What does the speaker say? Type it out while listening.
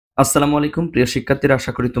আসসালামু আলাইকুম প্রিয় শিক্ষার্থীরা,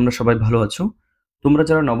 আশা করি তোমরা সবাই ভালো আছো। তোমরা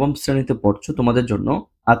যারা নবম শ্রেণীতে পড়ছো তোমাদের জন্য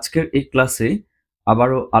আজকের এই ক্লাসে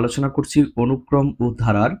আবারও আলোচনা করছি অনুক্রম ও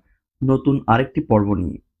ধারার নতুন আরেকটি পর্ব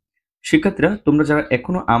নিয়ে। শিক্ষার্থীরা, তোমরা যারা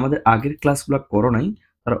এখনো আমাদের আগের ক্লাসগুলো করো নাই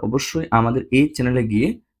তারা অবশ্যই আমাদের এই চ্যানেলে গিয়ে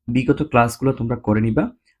বিগত ক্লাসগুলো তোমরা করে নিবা।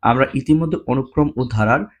 আমরা ইতিমধ্যে অনুক্রম ও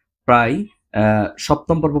ধারার প্রায়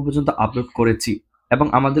সপ্তম পর্ব পর্যন্ত আপলোড করেছি এবং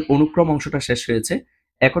আমাদের অনুক্রম অংশটা শেষ হয়েছে।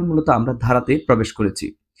 এখন মূলত আমরা ধারাতে প্রবেশ করেছি।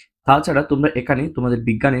 তাছাড়া তোমরা এখানে তোমাদের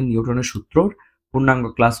বিজ্ঞানের নিউটনের সূত্রর পূর্ণাঙ্গ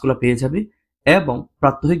ক্লাসগুলো পেয়ে যাবে এবং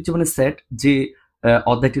প্রাত্যহিক জীবনের সেট যে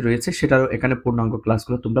অধ্যায়টি রয়েছে সেটারও এখানে পূর্ণাঙ্গ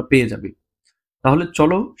ক্লাসগুলো তোমরা পেয়ে যাবে। তাহলে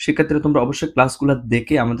চলো শিক্ষার্থীরা, তোমরা অবশ্যই ক্লাসগুলো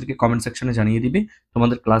দেখে আমাদেরকে কমেন্ট সেকশনে জানিয়ে দিবে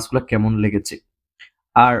তোমাদের ক্লাসগুলো কেমন লেগেছে।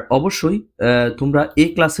 আর অবশ্যই তোমরা এই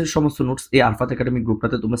ক্লাসের সমস্ত নোটস এই আরফাত একাডেমি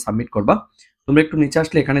গ্রুপটাতে তোমরা সাবমিট করবা। তোমরা একটু নিচে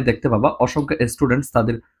আসলে এখানে দেখতে পাবা অসংখ্য স্টুডেন্টস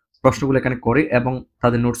তাদের প্রশ্নগুলো এখানে করে এবং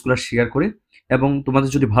তাদের নোটসগুলো শেয়ার করে, এবং তোমাদের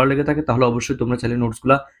যদি ভালো লেগে থাকে তাহলে অবশ্যই তোমরা চাইলে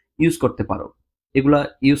নোটসগুলো ইউজ করতে পারো। এগুলা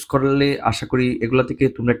ইউজ করলে আশা করি এগুলা থেকে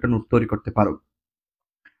তোমরা একটা নোট তৈরি করতে পারো।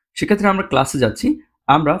 সেক্ষেত্রে আমরা ক্লাসে যাচ্ছি।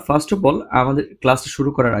 আমরা ফার্স্ট অফ অল আমাদের ক্লাস শুরু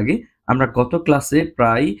করার আগে আমরা গত ক্লাসে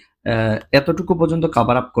প্রায় এতটুকু পর্যন্ত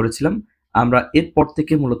কভার আপ করেছিলাম। আমরা এরপর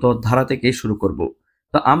থেকে মূলত ধারা থেকে শুরু করব।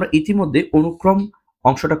 তো আমরা ইতিমধ্যে অনুক্রম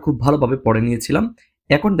অংশটা খুব ভালোভাবে পড়ে নিয়েছিলাম।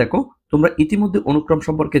 এখন দেখো, তোমরা ইতিমধ্যে অনুক্রম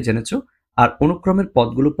সম্পর্কে জেনেছো, আর অনুক্রমের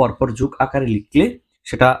পদগুলো পরপর যোগ আকারে লিখলে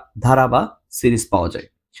সেটা ধারা বা সিরিজ পাওয়া যায়।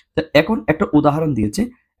 তো এখন একটা উদাহরণ দিয়েছে,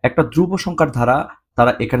 একটা ধ্রুব সংখ্যার ধারা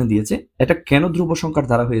তারা এখানে দিয়েছে। এটা কেন ধ্রুব সংখ্যার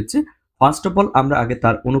ধারা হয়েছে, ফার্স্ট অফ অল আমরা আগে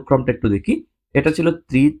তার অনুক্রমটা একটু দেখি। এটা ছিল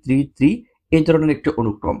 3 3 3 এই ধরনের একটি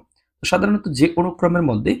অনুক্রম। তো সাধারণত যে অনুক্রমের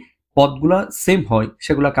মধ্যে পদগুলা সেম হয়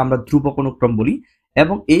সেগুলাকে আমরা ধ্রুবক অনুক্রম বলি,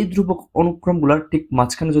 এবং এই ধ্রুবক অনুক্রমগুলার ঠিক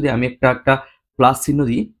মাঝখানে যদি আমি একটা প্লাস চিহ্ন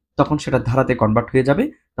দিই তখন সেটা ধারাতে কনভার্ট হয়ে যাবে।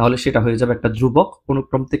 তাহলে সেটা হয়ে যাবে একটা ধ্রুবক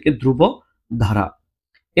অনুক্রম থেকে ধ্রুব ধারা।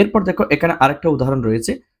 এরপর দেখো এখানে আরেকটা উদাহরণ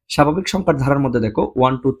রয়েছে। স্বাভাবিক সংখ্যার ধারার মধ্যে দেখো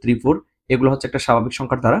 1 2 3 4 এগুলো হচ্ছে একটা স্বাভাবিক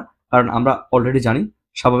সংখ্যার ধারা, কারণ আমরা অলরেডি জানি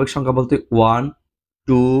স্বাভাবিক সংখ্যা বলতে 1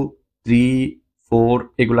 2 3 4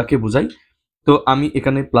 এগুলাকে বোঝাই। তো আমি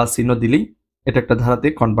এখানে প্লাস চিহ্ন দিলেই এটা একটা ধারাতে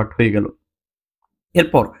কনভার্ট হয়ে গেল।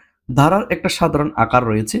 এরপর ধারার একটা সাধারণ আকার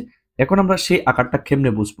রয়েছে। এখন আমরা সেই আকারটা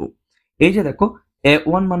কেমনে বুঝবো। এই যে দেখো,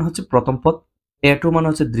 a1 মানে হচ্ছে প্রথম পদ, a2 মানে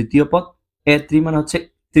হচ্ছে দ্বিতীয় পদ, a3 মানে হচ্ছে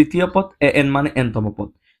তৃতীয় পদ, an মানে nতম পদ।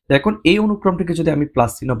 তো এখন এই অনুক্রমটিকে যদি আমি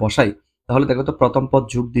প্লাস চিহ্ন বসাই তাহলে দেখো তো প্রথম পদ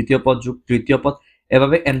যুগ দ্বিতীয় পদ যুগ তৃতীয় পদ,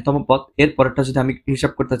 এভাবে nতম পদ। এর পরেরটা যদি আমি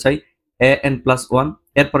হিসাব করতে চাই an+1,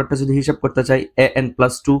 এর পরেরটা যদি হিসাব করতে চাই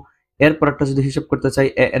an+2, এর পরেরটা যদি হিসাব করতে চাই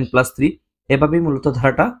an+3, এভাবেই মূলত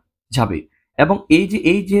ধারাটা যাবে। এবং এই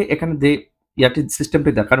যে এখানে যে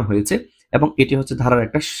সিস্টেমটি দেখানো হয়েছে এবং এটি হচ্ছে ধারার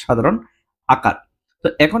একটা সাধারণ আকার। তো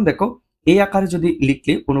এখন দেখো, এই আকারে যদি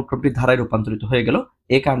লিখলে অনুক্রমটি ধারায় রূপান্তরিত হয়ে গেল।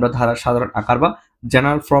 একে আমরা ধারার সাধারণ আকার বা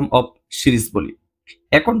জেনারেল ফর্ম অফ সিরিজ বলি।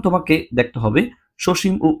 এখন তোমাকে দেখতে হবে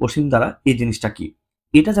সসীম ও অসীম দ্বারা এই জিনিসটা কি।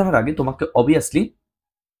 এটা জানার আগে তোমাকে অবভিয়াসলি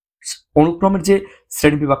অনুক্রমের যে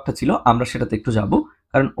শ্রেণী বিভাগটা ছিল আমরা সেটাতে একটু যাব,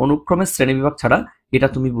 কারণ অনুক্রমের শ্রেণী বিভাগ ছাড়া এটা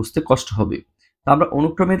তুমি বুঝতে কষ্ট হবে। তো আমরা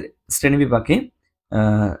অনুক্রমের শ্রেণী বিভাগে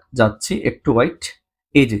যাচ্ছি, একটু ওয়াইট।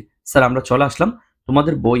 এই যে স্যার, আমরা চলে আসলাম।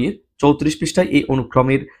 তোমাদের বইয়ের 34 পৃষ্ঠায় এই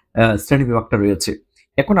অনুক্রমের শ্রেণী বিভাগটা রয়েছে।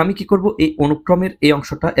 এখন আমি কি করব, এই অনুক্রমের এই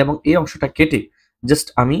অংশটা এবং এই অংশটা কেটে জাস্ট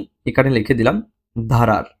আমি এখানে লিখে দিলাম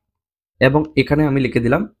ধারার, এবং এখানে আমি লিখে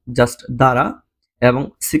দিলাম জাস্ট ধারা, এবং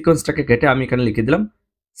সিকোয়েন্সটাকে কেটে আমি এখানে লিখে দিলাম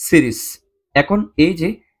সিরিজ। এখন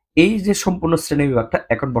এই যে সম্পূর্ণ শ্রেণী বিভাগটা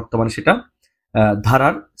এখন বর্তমানে সেটা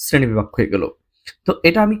ধারার শ্রেণী বিভাগ হয়ে গেল। তো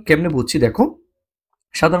এটা আমি কেমনে বুঝছি দেখো,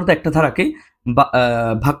 সাধারণত একটা ধারাকে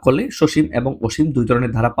ভাগ করলে সসীম এবং অসীম দুই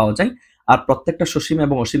ধরনের ধারা পাওয়া যায়। আর প্রত্যেকটা সসীম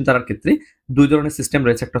এবং অসীম ধারার ক্ষেত্রে দুই ধরনের সিস্টেম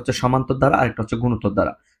রয়েছে, একটা হচ্ছে সমান্তর ধারা আর একটা হচ্ছে গুণোত্তর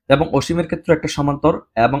ধারা। এবং অসীমের ক্ষেত্রে একটা সমান্তর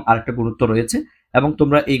এবং আরেকটা গুণোত্তর রয়েছে, এবং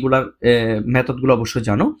তোমরা এইগুলার মেথডগুলো অবশ্যই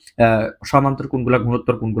জানো, সমান্তর কোনগুলা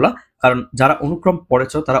গুণোত্তর কোনগুলা, কারণ যারা অনুক্রম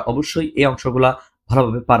পড়েছ তারা অবশ্যই এই অংশগুলা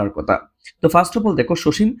ভালোভাবে পারার কথা। তো ফার্স্ট অফ অল দেখো,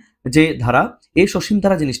 সসীম যে ধারা, এই সসীম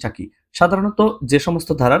ধারা জিনিসটা কি। সাধারণত যে সমস্ত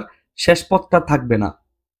ধারার শেষ পদটা থাকবে না,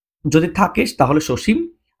 যদি থাকে তাহলে সসীম,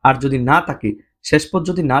 আর যদি না থাকে, শেষ পদ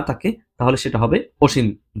যদি না থাকে তাহলে সেটা হবে অসীম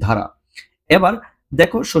ধারা। এবার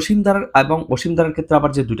দেখো, সসীম ধারার এবং অসীম ধারার ক্ষেত্রে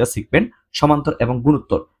আবার যে দুইটা সিকভেন্ট, সমান্তর এবং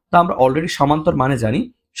গুণোত্তর। তো আমরা অলরেডি সমান্তর মানে জানি,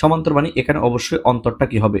 সমান্তর মানে এখানে অবশ্যই অন্তরটা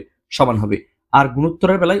কি হবে, সমান হবে। আর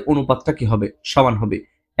গুণোত্তরের বেলায় অনুপাতটা কি হবে, সমান হবে।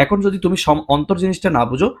 এখন যদি তুমি অন্তর জিনিসটা না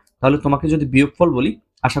বুঝো তাহলে তোমাকে যদি বিয়োগফল বলি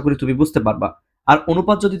আশা করি তুমি বুঝতে পারবা। আর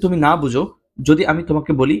অনুপাত যদি তুমি না বুঝো, যদি আমি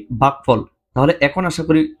তোমাকে বলি ভাগফল, তাহলে এখন আশা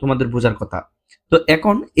করি তোমাদের বোঝার কথা। তো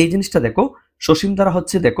এখন এই জিনিসটা দেখো, সসীম ধারা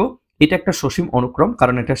হচ্ছে, দেখো এটা একটা সসীম অনুক্রম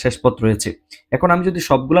কারণ এটা শেষ পদ রয়েছে। এখন আমি যদি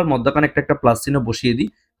সবগুলোর মধ্যখানে একটা প্লাস চিহ্ন বসিয়ে দিই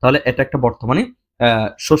তাহলে এটা একটা বর্তমানে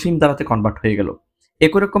সসীম দ্বারাতে কনভার্ট হয়ে গেল।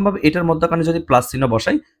 একই রকম ভাবে এটার মধ্যখানে যদি প্লাস চিহ্ন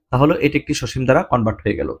বসাই তাহলে এটি একটি সসীম দ্বারা কনভার্ট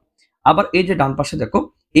হয়ে গেল। আবার এই যে ডান পাশে দেখো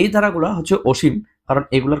এই ধারাগুলো হচ্ছে অসীম, কারণ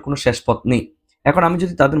এগুলোর কোনো শেষ পথ নেই। এখন আমি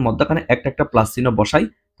যদি তাদের মধ্যখানে একটা একটা প্লাস চিহ্ন বসাই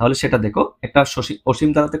তাহলে সেটা দেখো একটা অসীম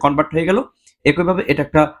দ্বারাতে কনভার্ট হয়ে গেল। একইভাবে এটা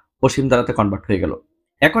একটা অসীম দ্বারাতে কনভার্ট হয়ে গেল।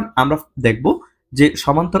 এখন আমরা দেখব যে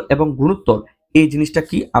সমান্তর এবং গুণোত্তর এই জিনিসটা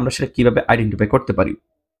কি, আমরা সেটা কিভাবে আইডেন্টিফাই করতে পারি।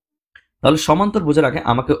 তাহলে সমান্তর বোঝার আগে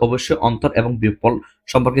আমাকে অবশ্যই অন্তর এবং বিয়োগফল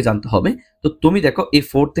সম্পর্কে জানতে হবে। তো তুমি দেখো এই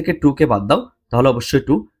 4 থেকে 2 কে বাদ দাও তাহলে অবশ্যই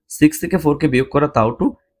 2, 6 থেকে 4 কে বিয়োগ করা তাও 2,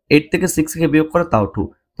 8 থেকে 6 কে বিয়োগ করা তাও 2,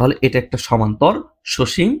 তাহলে এটা একটা সমান্তর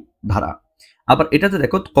সসীম ধারা। আবার এটাতে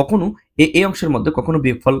দেখো কখনো এই অংশের মধ্যে কখনো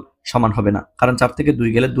বিয়োগফল সমান হবে না, কারণ 4 থেকে 2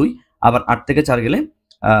 গেলে 2, আবার 8 থেকে 4 গেলে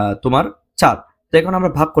তোমার 4। তো এখন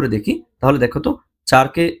আমরা ভাগ করে দেখি, তাহলে দেখো তো 4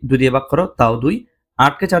 কে 2 দিয়ে ভাগ করো তাও 2,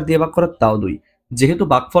 8 কে 4 দিয়ে ভাগ করো তাও 2। যেহেতু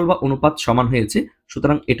ভাগফল বা অনুপাত সমান হয়েছে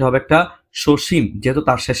সুতরাং এটা হবে একটা সসীম, যেহেতু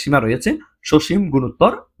তার শেষ সীমা রয়েছে, সসীম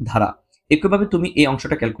গুণোত্তর ধারা। একইভাবে তুমি এই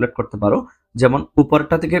অংশটা ক্যালকুলেট করতে পারো, যেমন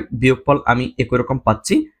উপরটা থেকে বিয়োগফল আমি একই রকম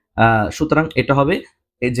পাচ্ছি, সুতরাং এটা হবে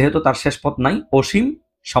যেহেতু তার শেষ পথ নাই অসীম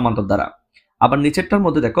সমান্তর দ্বারা। আবার নিচেরটার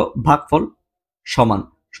মধ্যে দেখো ভাগফল সমান,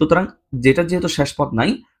 সুতরাং যেটা যেহেতু শেষ পথ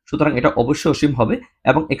নাই সুতরাং এটা অবশ্যই অসীম হবে,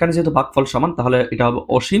 এবং এখানে যেহেতু ভাগফল সমান তাহলে এটা হবে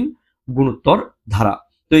অসীম গুণোত্তর ধারা।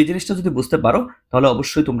 তো এই জিনিসটা যদি বুঝতে পারো তাহলে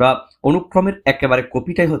অবশ্যই তোমরা অনুক্রমের একেবারে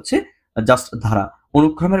কপিটাই হচ্ছে জাস্ট ধারা।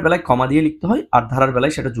 অনুক্রমের বেলায় কমা দিয়ে লিখতে হয় আর ধারার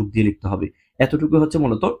বেলায় সেটা যোগ দিয়ে লিখতে হবে, এতটুকু হচ্ছে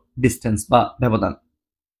মূলত ডিস্টেন্স বা ব্যবধান।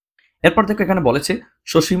 এরপর দেখো এখানে বলেছে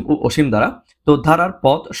সসীম ও অসীম দ্বারা। তো ধারার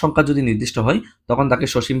পথ সংখ্যা যদি নির্দিষ্ট হয় তখন তাকে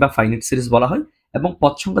সসীম বা ফাইনাইট সিরিজ বলা হয়, এবং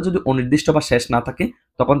পথ সংখ্যা যদি অনির্দিষ্ট বা শেষ না থাকে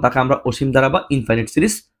তখন তাকে আমরা অসীম দ্বারা বা ইনফাইনাইট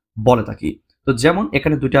সিরিজ বলে থাকি। তো যেমন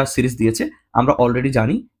এখানে দুইটা সিরিজ দিয়েছে, আমরা অলরেডি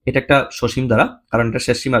জানি এটা একটা সসীম দ্বারা কারণ এটা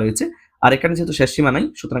শেষ সীমা রয়েছে, আর এখানে যেহেতু শেষ সীমা নাই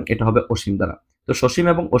সুতরাং এটা হবে অসীম দ্বারা। তো সসীম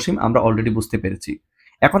এবং অসীম আমরা অলরেডি বুঝতে পেরেছি।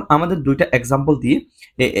 এখন আমাদের দুইটা এক্সাম্পল দিয়ে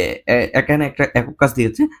এখানে একটা একক কাজ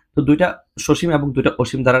দিয়েছে, তো দুইটা সসীম এবং দুইটা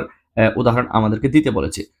অসীম দ্বারার উদাহরণ আমাদেরকে দিতে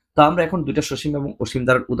বলেছে। তো আমরা এখন দুইটা সসীম এবং অসীম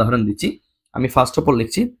দ্বারার উদাহরণ দিচ্ছি। আমি ফার্স্ট অফ অল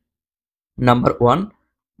লিখছি নাম্বার 1,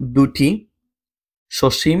 দুটি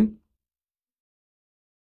সসীম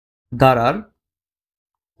দ্বারার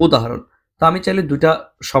উদাহরণ। তো আমি চাইলে দুইটা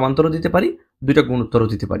সমান্তরও দিতে পারি, দুইটা গুণোত্তরও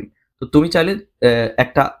দিতে পারি। তো তুমি চাইলে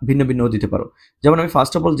একটা ভিন্ন ভিন্নও দিতে পারো। যেমন আমি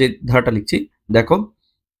ফার্স্ট অফ অল যে ধারাটা লিখছি দেখো,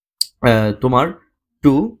 তোমার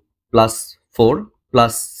 2 প্লাস 4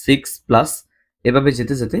 প্লাস 6 প্লাস এভাবে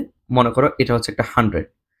যেতে যেতে মনে করো এটা হচ্ছে একটা 100।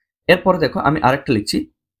 এরপরে দেখো আমি আরেকটা লিখছি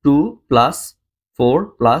 2 plus 4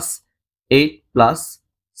 plus 8 plus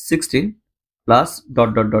 16 plus dot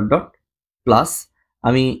dot dot dot plus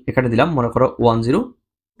আমি এখানে দিলাম মনে করো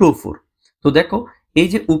 1024। তো দেখো এই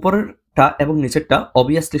যে উপরেরটা এবং নিচেরটা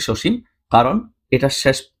অবভিয়াসলি সসীম, কারণ এটা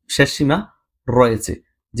শেষ সীমা রয়েছে,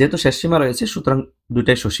 যেহেতু শেষ সীমা রয়েছে সুতরাং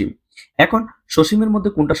দুইটাই সসীম। এখন সসীমের মধ্যে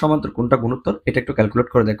কোনটা সমান্তর কোনটা গুণোত্তর এটা একটু ক্যালকুলেট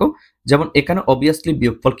করে দেখো। যেমন এখানে অবভিয়াসলি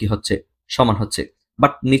বিয়োগফল কি হচ্ছে, সমান হচ্ছে,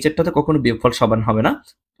 বাট নিচেরটাতে কখনো বিয়োগফল সমান হবে না।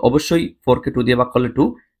 অবশ্যই 4 কে 2 দিয়ে ভাগ করলে 2,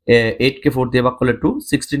 8 কে 4 দিয়ে ভাগ করলে 2,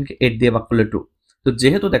 16 কে 8 দিয়ে ভাগ করলে 2। তো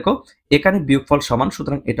যেহেতু দেখো এখানে বিয়োগফল সমান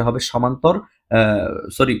সুতরাং এটা হবে সমান্তর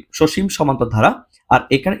সসীম সমান্তর ধারা, আর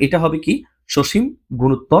এখানে এটা হবে কি সসীম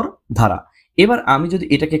গুণোত্তর ধারা। এবার আমি যদি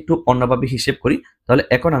এটাকে একটু অন্যভাবে হিসেব করি তাহলে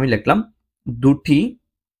এখন আমি লিখলাম দুটি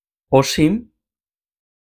অসীম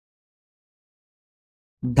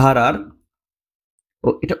ধারার, ও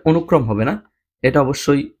এটা অনুক্রম হবে না, এটা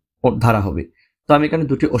অবশ্যই ধারা হবে। তো আমি এখানে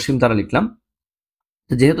দুটি অসীম ধারা লিখলাম।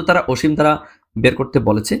 তো যেহেতু তারা অসীম ধারা বের করতে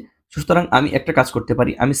বলেছে সুতরাং আমি একটা কাজ করতে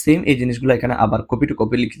পারি, আমি সেম এই জিনিসগুলো এখানে আবার কপি টু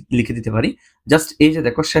কপি লিখে দিতে পারি। জাস্ট এই যে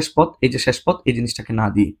দেখো শেষ পথ, এই যে শেষ পথ এই জিনিসটাকে না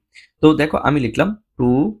দিয়ে, তো দেখো আমি লিখলাম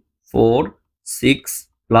 2 4 6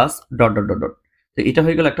 plus dot dot dot dot. তো এটা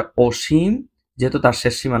হয়ে গেল একটা অসীম, যেহেতু তার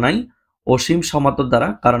শেষ সীমা নাই, অসীম সমান্তর দ্বারা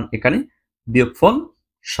কারণ এখানে বিয়োগফল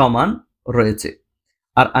সমান রয়েছে।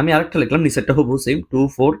 আর আমি আরেকটা লিখলাম নিচেরটা হুবহু সেম 2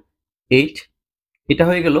 4 8, এটা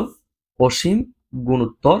হয়ে গেল অসীম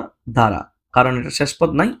গুণোত্তর ধারা কারণ এটা শেষ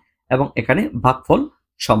পদ নাই এবং এখানে ভাগফল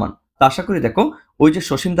সমান। তো আশা করি দেখো ওই যে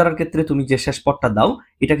সসীম ধারার ক্ষেত্রে তুমি যে শেষ পদটা দাও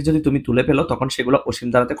এটাকে যদি তুমি তুলে ফেলো তখন সেগুলো অসীম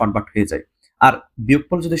ধারাতে কনভার্ট হয়ে যায়, আর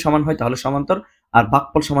বিয়োগফল যদি সমান হয় তাহলে সমান্তর, আর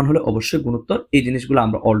ভাগফল সমান হলে অবশ্যই গুণোত্তর। এই জিনিসগুলো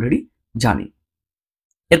আমরা অলরেডি জানি।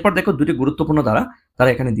 এরপর দেখো দুটি গুরুত্বপূর্ণ দ্বারা তারা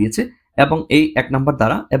এখানে দিয়েছে, এবং এই 1 নাম্বার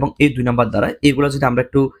দ্বারা এবং এই 2 নাম্বার দ্বারা এগুলো যদি আমরা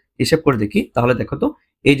একটু হিসেব করে দেখি তাহলে দেখো তো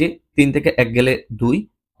এই যে 3 থেকে 1 গেলে 2,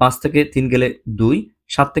 5 থেকে 3 গেলে 2,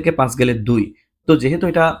 7 থেকে 5 গেলে 2। তো যেহেতু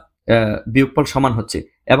এটা বিয়োগফল সমান হচ্ছে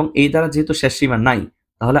এবং এই দ্বারা যেহেতু শেষ সীমা নাই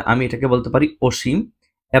তাহলে আমি এটাকে বলতে পারি অসীম,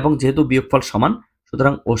 এবং যেহেতু বিয়োগফল সমান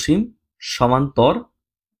সুতরাং অসীম সমান্তর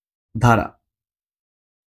ধারা।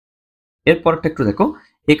 এরপরটা একটু দেখো,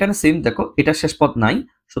 এখানে সেম দেখো এটা শেষ পদ নাই,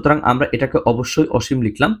 সুতরাং আমরা এটাকে অবশ্যই অসীম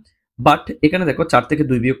লিখলাম। বাট এখানে দেখো 4 থেকে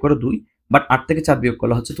 2 বিয়োগ করো 2, বাট 8 থেকে 4 বিয়োগ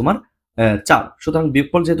করলে হচ্ছে তোমার 4, সুতরাং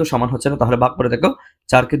বিয়োগফল যেহেতু সমান হচ্ছে না, তাহলে ভাগ করে দেখো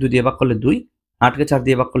 4 কে 2 দিয়ে ভাগ করলে 2, 8 কে 4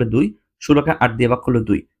 দিয়ে ভাগ করলে 2, 16 কে 8 দিয়ে ভাগ করলে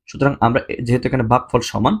 2, সুতরাং আমরা যেহেতু এখানে ভাগফল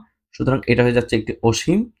সমান, সুতরাং এটা হয়ে যাচ্ছে একটি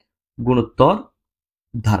অসীম গুণোত্তর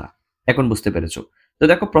ধারা। এখন বুঝতে পেরেছো? তো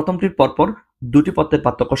দেখো প্রথমটির পরপর দুটি পদের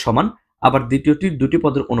পার্থক্য সমান, আবার দ্বিতীয়টির দুটি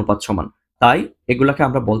পদের অনুপাত সমান, তাই এগুলাকে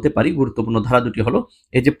আমরা বলতে পারি গুরুত্বপূর্ণ ধারা দুটি হলো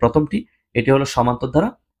এই যে প্রথমটি, এটি হলো সমান্তর ধারা,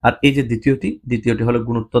 আর এই যে দ্বিতীয়টি হলো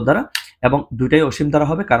গুণোত্তর ধারা, এবং দুইটাই অসীম ধারা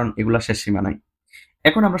হবে কারণ এগুলা শেষ সীমা নাই।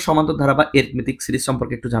 এখন আমরা সমান্তর ধারা বা এরিথমেটিক সিরিজ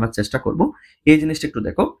সম্পর্কে একটু জানার চেষ্টা করব। এই জিনিসটা একটু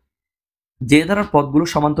দেখো, যে ধারার পদগুলো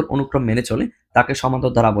সমান্তর অনুক্রম মেনে চলে তাকে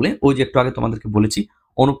সমান্তর ধারা বলে। ওই যে একটু আগে তোমাদেরকে বলেছি,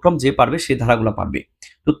 অনুক্রম যে পারবে সেই ধারাগুলো পারবে।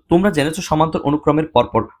 তো তোমরা জেনেছো সমান্তর অনুক্রমের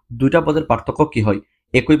পরপর দুইটা পদের পার্থক্য কি হয়,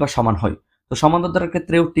 একই বা সমান হয়। তো সমান্তর ধারার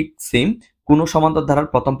ক্ষেত্রেও ঠিক সেম, কোন সমান্তর ধারার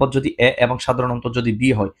প্রথম পদ যদি এ এবং সাধারণ অন্তর যদি বি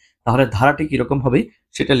হয়, তাহলে ধারাটি কিরকম হবে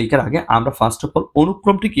সেটা লেখার আগে আমরা ফার্স্ট অফ অল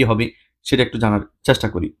অনুক্রমটি কি হবে সেটা একটু জানার চেষ্টা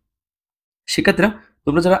করি। শিক্ষার্থীরা,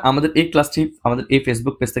 তোমরা যারা আমাদের এই ক্লাসটি আমাদের এই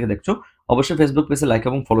ফেসবুক পেজ থেকে দেখছো, অবশ্যই ফেসবুক পেজে লাইক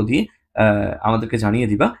এবং ফলো দিয়ে আমাদেরকে জানিয়ে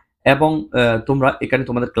দিবা, এবং তোমরা এখানে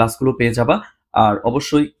তোমাদের ক্লাসগুলো পেয়ে যাবা। আর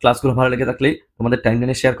অবশ্যই ক্লাসগুলো ভালো লেগে থাকলে তোমাদের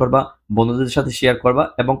টাইমলাইনে শেয়ার করবা, বন্ধুদের সাথে শেয়ার করবা,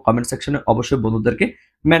 এবং কমেন্ট সেকশনে অবশ্যই বন্ধুদেরকে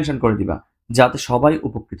মেনশন করে দিবা যাতে সবাই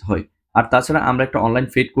উপকৃত হয়। আর তাছাড়া আমরা একটা অনলাইন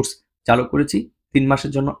পেইড কোর্স চালু করেছি 3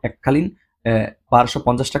 মাসের জন্য, এককালীন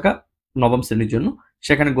 1250 টাকা নবম শ্রেণীর জন্য।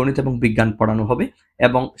 সেখানে গণিত এবং বিজ্ঞান পড়ানো হবে,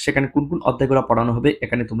 এবং সেখানে কোন কোন অধ্যায়গুলো পড়ানো হবে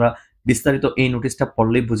এখানে তোমরা বিস্তারিত এই নোটিশটা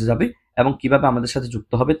পড়লেই বুঝে যাবে, এবং কিভাবে আমাদের সাথে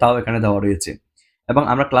যুক্ত হবে তাও এখানে দেওয়া রয়েছে। এবং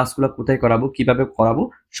আমরা ক্লাসগুলো কোথায় করাবো, কিভাবে করাবো,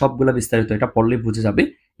 সবগুলো বিস্তারিত এটা পড়লেই বুঝে যাবে।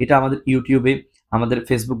 এটা আমাদের ইউটিউবে, আমাদের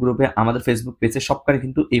ফেসবুক গ্রুপে, আমাদের ফেসবুক পেজে সবখানে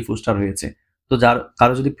কিন্তু এই পোস্টটা রয়েছে। তো যার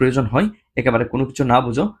কারো যদি প্রয়োজন হয়, একেবারে কোনো কিছু না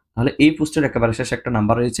বুঝো, তাহলে এই পোস্টের একেবারে শেষে একটা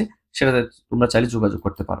নাম্বার রয়েছে, সেটাতে তোমরা চাইলে যোগাযোগ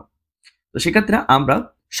করতে পারো। তো সেক্ষেত্রে আমরা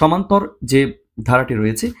সমান্তর যে ধারাটি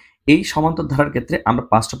রয়েছে, এই সমান্তর ধারার ক্ষেত্রে আমরা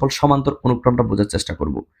ফার্স্ট অফ অল সমান্তর অনুক্রমটা বোঝার চেষ্টা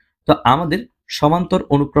করব। তো আমাদের সমান্তর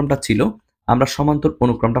অনুক্রমটা ছিল, আমরা সমান্তর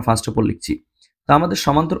অনুক্রমটা ফার্স্ট অফ অল লিখছি। তো আমাদের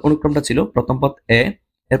সমান্তর অনুক্রমটা ছিল প্রথম পদ এ,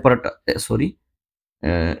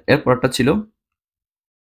 এরপরটা ছিল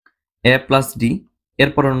এ প্লাস ডি,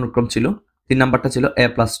 এরপর অনুক্রম ছিল 3 নাম্বারটা ছিল এ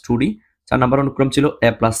প্লাস 2ডি, 4 নাম্বার অনুক্রম ছিল এ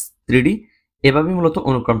প্লাস 3ডি। এভাবেই মূলত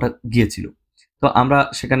অনুক্রমটা গিয়েছিল। তো আমরা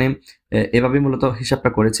সেখানে এভাবেই মূলত হিসাবটা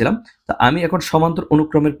করেছিলাম। তো আমি এখন সমান্তর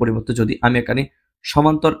অনুক্রমের পরিবর্তে যদি আমি এখানে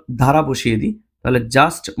সমান্তর ধারা বসিয়ে দিই, তাহলে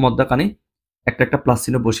জাস্ট মধ্যখানে একটা প্লাস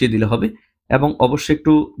চিহ্ন বসিয়ে দিলে হবে, এবং অবশ্যই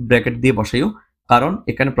একটু ব্র্যাকেট দিয়ে বসাইও, কারণ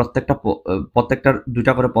এখানে প্রত্যেকটার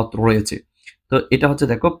দুইটা করে পদ রয়েছে। তো এটা হচ্ছে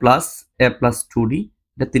দেখো প্লাস এ প্লাস 2ডি,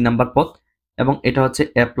 এটা 3 নাম্বার পদ, এবং এটা হচ্ছে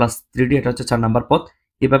এ প্লাস 3ডি, এটা হচ্ছে 4 নাম্বার পদ।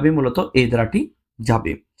 এভাবেই মূলত এই ধারাটি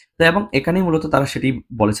যাবে। তো এবং এখানেই মূলত তারা সেটি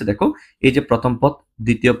বলেছে, দেখো এই যে প্রথম পদ,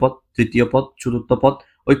 দ্বিতীয় পদ, তৃতীয় পদ, চতুর্থ পদ,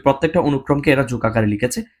 ওই প্রত্যেকটা অনুক্রমকে এরা যোগ আকারে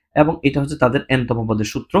লিখেছে, এবং এটা হচ্ছে তাদের এনতম পদের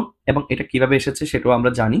সূত্র। এবং এটা কিভাবে এসেছে সেটাও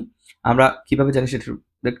আমরা জানি। আমরা কিভাবে জানি সেটা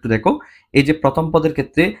একটু দেখো। এই যে প্রথম পদের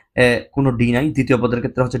ক্ষেত্রে কোনো ডি নাই, দ্বিতীয় পদের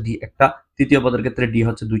ক্ষেত্রে হচ্ছে ডি একটা, তৃতীয় পদের ক্ষেত্রে ডি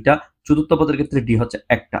হচ্ছে 2টা, চতুর্থ পদের ক্ষেত্রে ডি হচ্ছে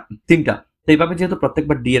 3টা। তো এইভাবে যেহেতু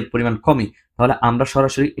প্রত্যেকবার ডি এর পরিমাণ কমই, তাহলে আমরা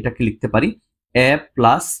সরাসরি এটাকে লিখতে পারি এ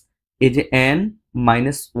প্লাস এই যে এন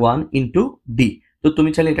মাইনাস 1 ইন্টু ডি। তো তুমি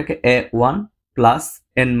চাইলে এটাকে এ 1 plus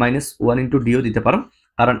N minus 1 into deo দিতে পারো,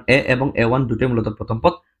 কারণ এ এবং এ 1 দুটোই মূলত প্রথম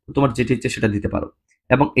পদ। তোমার যেটি ইচ্ছে সেটা দিতে পারো।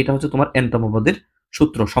 এবং এটা হচ্ছে তোমার এনতম পদের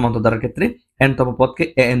সূত্র। সমান্তর ধারার ক্ষেত্রে এনতম পদকে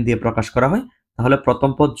এন দিয়ে প্রকাশ করা হয়, তাহলে প্রথম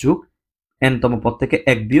পদ যোগ এনতম পদ থেকে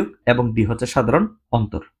 1 বিয়োগ, এবং ডি হচ্ছে সাধারণ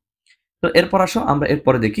অন্তর। তো এরপর আসো আমরা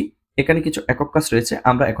এরপরে দেখি, এখানে কিছু একক কাজ রয়েছে,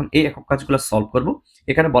 আমরা এখন এই একক কাজগুলো সলভ করব।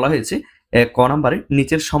 এখানে বলা হয়েছে ক নাম্বারে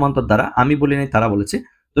নিচের সমান্তর দ্বারা, আমি বলি নাই তারা বলেছে।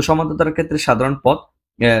 তো সমান্তর দ্বারার ক্ষেত্রে সাধারণ পদ,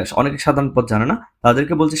 অনেকে সাধারণ পদ জানে না,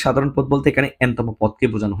 তাদেরকে বলছি সাধারণ পদ বলতে এখানে এনতম পদকে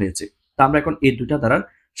বোঝানো হয়েছে। তো আমরা এখন এই দুইটা দ্বারার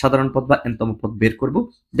সাধারণ পদ বা এনতম পদ বের করব,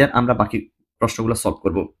 দেন আমরা বাকি প্রশ্নগুলো সলভ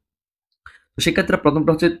করব। তো সেক্ষেত্রে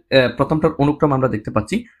প্রথমটার অনুক্রম আমরা দেখতে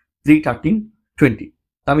পাচ্ছি 3, 13, 20।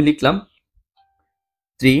 তো আমি লিখলাম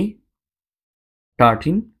 3,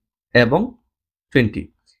 13 এবং 20,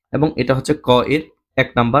 এবং এটা হচ্ছে ক এর 1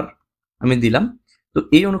 নাম্বার আমি দিলাম। তো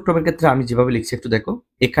এই অনুক্রমের ক্ষেত্রে আমি যেভাবে লিখছি একটু দেখো,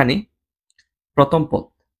 এখানে প্রথম পদ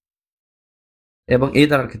এবং এই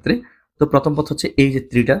ধারার ক্ষেত্রে, তো প্রথম পদ হচ্ছে এই যে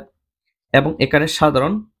 3টা, এবং এখানে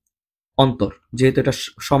সাধারণ অন্তর, যেহেতু এটা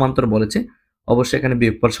সমান্তর বলেছে, অবশ্যই এখানে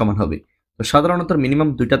বিয়োগফল সমান হবে। তো সাধারণ অন্তর মিনিমাম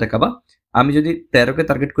 2টা দেখাবা। আমি যদি 13কে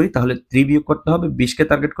টার্গেট করি তাহলে 3 বিয়োগ করতে হবে, 20কে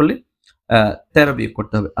টার্গেট করলে 13 বিয়োগ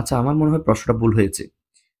করতে হবে। আচ্ছা, আমার মনে হয় প্রশ্নটা ভুল হয়েছে।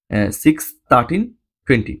 6, 13,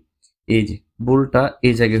 20, এই যে ভুলটা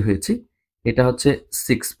এই জায়গায় হয়েছে। এটা হচ্ছে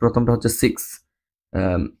 6, প্রথমটা হচ্ছে 6,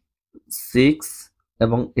 6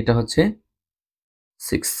 এবং এটা হচ্ছে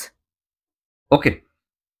 6। ওকে,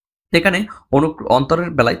 এখানে অন্তরের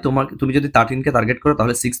বেলায় তুমি যদি 13 কে টার্গেট করো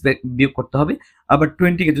তাহলে 6 বিয়োগ করতে হবে, আবার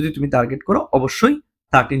 20 কে যদি তুমি টার্গেট করো অবশ্যই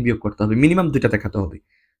 13 বিয়োগ করতে হবে, মিনিমাম দুইটা দেখাতে হবে।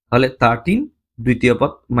 তাহলে 13 দ্বিতীয়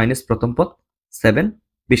পদ মাইনাস প্রথম পদ 7,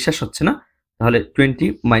 বিশ্বাস হচ্ছে না, তাহলে 20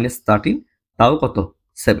 মাইনাস 13 তাও কত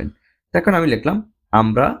 7। এখন আমি লিখলাম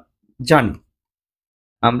আমরা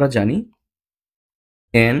জানি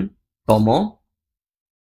n তম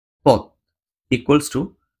পদ ইকুয়ালস টু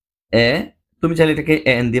এ, তুমি চাইলে এটাকে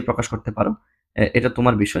এন দিয়ে প্রকাশ করতে পারো, এটা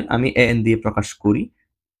তোমার বিষয়, আমি এন দিয়ে প্রকাশ করি।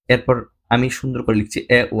 এরপর আমি সুন্দর করে লিখছি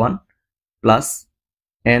a1 plus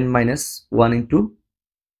n minus 1 into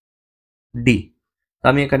D.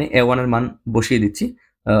 আমি এখানে a1 এর মান বসিয়ে দিচ্ছি।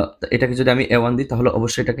 এটাকে যদি আমি a1 দিই তাহলে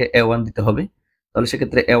অবশ্যই এটাকে a1 দিতে হবে, তাহলে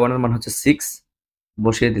সেক্ষেত্রে a1 এর মান হচ্ছে 6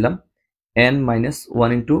 বসিয়ে দিলাম, n মাইনাস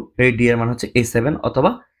 1 ইন্টু এই ডি এর মান হচ্ছে a7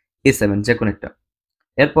 অথবা a7 যে কোনো একটা।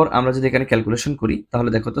 এরপর আমরা যদি এখানে ক্যালকুলেশন করি তাহলে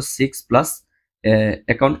দেখো তো 6 প্লাস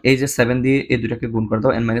এখন এই যে 7 দিয়ে এই দুটাকে গুণ করে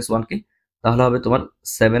দাও n মাইনাস 1 কে, তাহলে হবে তোমার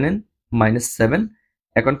 7n মাইনাস 7।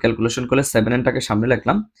 এখন ক্যালকুলেশন করলে 7n টাকে সামনে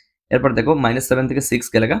লিখলাম, এরপর দেখো মাইনাস 7 থেকে 6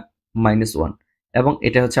 গেলেগা মাইনাস 1, এবং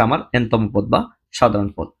এটা হচ্ছে আমার nতম পদ বা সাধারণ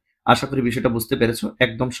পদ। আশা করি বিষয়টা বুঝতে পেরেছো,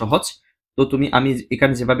 একদম সহজ। তো আমি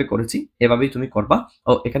এখানে যেভাবে করেছি এভাবেই তুমি করবা।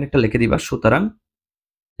 ও এখানে একটা লিখে দিবা, সুতরাং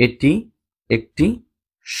এটি একটি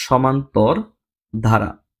সমান্তর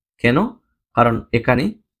ধারা। কেন? কারণ এখানে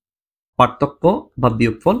পার্থক্য বা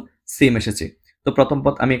বিয়োগফল সেম এসেছে। তো প্রথম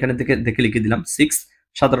পদ আমি এখানে দেখে লিখে দিলাম 6,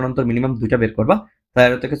 সাধারণত মিনিমাম দুইটা বের করবা,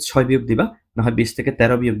 13 থেকে 6 বিয়োগ দিবা, না হয় 20 থেকে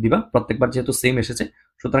 13 বিয়োগ দিবা, প্রত্যেকবার যেহেতু সেম এসেছে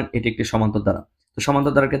সুতরাং এটি একটি সমান্তর ধারা। তো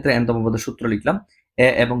সমান্তর ধারার ক্ষেত্রে nতম পদের সূত্র লিখলাম, এ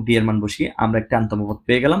এবং ডি এর মান বসিয়ে আমরা একটা nতম পদ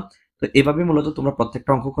পেয়ে গেলাম। তো এভাবে মূলত তোমরা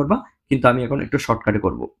প্রত্যেকটা অঙ্ক করবা, কিন্তু আমি এখন একটু শর্টকাটে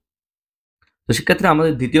করব। তো সেক্ষেত্রে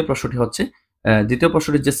আমাদের দ্বিতীয় প্রশ্নটি হচ্ছে, দ্বিতীয়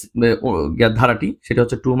প্রশ্নটির যে ধারাটি সেটা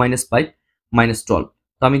হচ্ছে 2 মাইনাস 5 মাইনাস 12।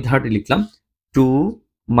 তো আমি ধারাটি লিখলাম 2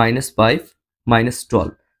 মাইনাস 5 মাইনাস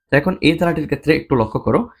 12। তো এখন এই ধারাটির ক্ষেত্রে একটু লক্ষ্য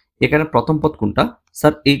করো, এখানে প্রথম পদ কোনটা?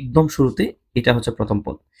 স্যার একদম শুরুতে এটা হচ্ছে প্রথম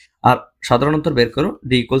পদ। আর সাধারণত বের করো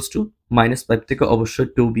ডি ইকুয়ালস টু মাইনাস 5 থেকে অবশ্যই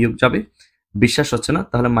 2 বিয়োগ যাবে, বিশ্বাস হচ্ছে না,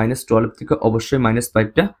 তাহলে মাইনাস 12 থেকে অবশ্যই মাইনাস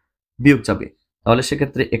 5টা বিয়োগ যাবে, তাহলে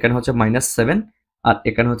সেক্ষেত্রে এখানে হচ্ছে মাইনাস 7 আর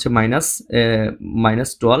এখানে হচ্ছে মাইনাস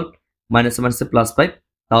 12 মাইনাস মাইনাসে প্লাস 5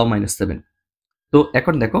 তাও মাইনাস 7। তো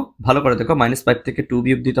এখন দেখো ভালো করে দেখো, মাইনাস 5 থেকে 2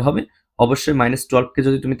 বিয়োগ দিতে হবে, অবশ্যই মাইনাস 12 কে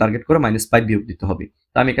যদি তুমি টার্গেট করো মাইনাস 5 বিয়োগ দিতে হবে।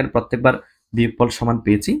 তো আমি এখানে প্রত্যেকবার বিয়োগফল সমান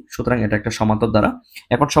পেয়েছি, সুতরাং এটা একটা সমান্তর দ্বারা।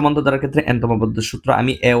 এখন সমান্তর দ্বারার ক্ষেত্রে nতম পদের সূত্র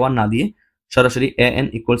আমি a1 না দিয়ে সরাসরি an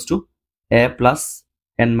equals to a plus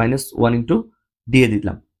n minus 1 into দিয়ে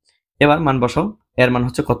দিলাম। এবার মান বসাও, এর মান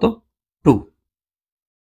হচ্ছে কত 2,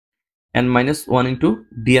 n মাইনাস 1 ইন্টু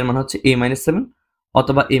ডি এর মান হচ্ছে a মাইনাস 7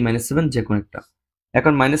 অথবা a মাইনাস 7 যে কোনো একটা।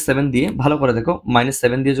 এখন মাইনাস 7 দিয়ে ভালো করে দেখো, মাইনাস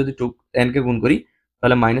 7 দিয়ে যদি 2 n কে গুণ করি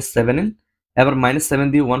তাহলে মাইনাস 7n, এবার মাইনাস 7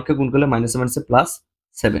 দিয়ে 1 কে গুণ করলে মাইনাস 7 সে প্লাস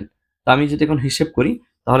 7। তো আমি যদি এখন হিসেব করি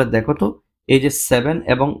তাহলে দেখো তো এই যে 7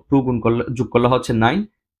 এবং 2 গুণ করলে যোগ করলে হচ্ছে 9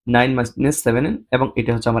 মাইনাস 7n, এবং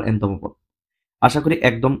এটা হচ্ছে আমার nতম পদ। আশা করি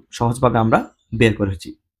একদম সহজভাবে আমরা বের করেছি।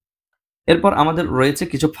 এরপর আমাদের রয়েছে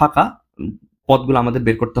কিছু ফাঁকা পদগুলো আমাদের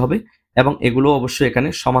বের করতে হবে, এবং এগুলো অবশ্যই এখানে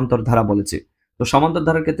সমান্তর ধারা বলেছে। তো সমান্তর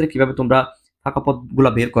ধারার ক্ষেত্রে কিভাবে তোমরা ফাঁকা পদগুলো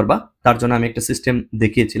বের করবা তার জন্য আমি একটা সিস্টেম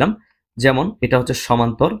দেখিয়েছিলাম। যেমন এটা হচ্ছে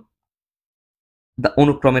সমান্তর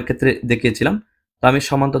অনুক্রমের ক্ষেত্রে দেখিয়েছিলাম, তো আমি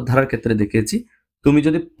সমান্তর ধারার ক্ষেত্রে দেখিয়েছি। তুমি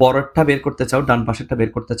যদি পরেরটা বের করতে চাও, ডান পাশেরটা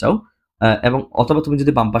বের করতে চাও, এবং অথবা তুমি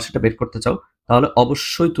যদি বাম পাশেরটা বের করতে চাও, তাহলে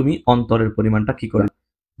অবশ্যই তুমি অন্তরের পরিমাণটা কি করে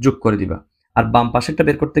যোগ করে দিবা। আর বাম পাশেরটা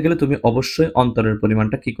বের করতে গেলে তুমি অবশ্যই অন্তরের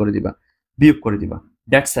পরিমাণটা কি করে দিবা, বিয়োগ করে দিবা।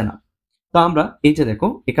 That's enough. তো আমরা এই যে দেখো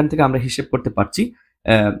এখান থেকে আমরা হিসেব করতে পারছি,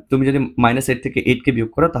 তুমি যদি -8 থেকে 8 কে বিয়োগ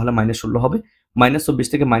করো তাহলে -16 হবে, -24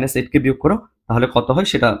 থেকে -8 কে বিয়োগ করো তাহলে কত হয়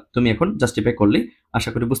সেটা তুমি এখন জাস্টিফাই করলেই আশা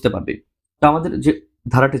করি বুঝতে পারবে। তো আমাদের যে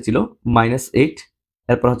ধারাটি ছিল -8,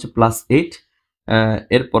 এরপর হচ্ছে +8,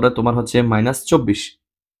 এরপরে তোমার হচ্ছে -24,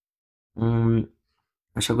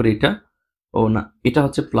 আশা করি এটা, ও না এটা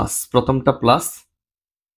হচ্ছে প্লাস, প্রথমটা প্লাস,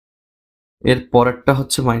 এর পরেরটা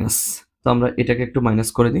হচ্ছে মাইনাস। তো আমরা এটাকে একটু মাইনাস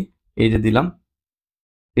করে দিই, এই যে দিলাম,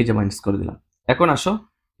 এই যে মাইনাস করে দিলাম। এখন আসো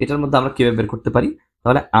এটার মধ্যে আমরা কিভাবে বের করতে পারি,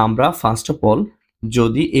 তাহলে আমরা ফার্স্ট অফ অল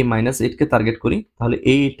যদি এই -8 কে টার্গেট করি তাহলে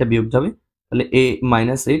এই 8টা বিয়োগ যাবে, তাহলে এই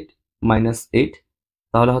 -8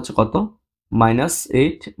 তাহলে হচ্ছে কত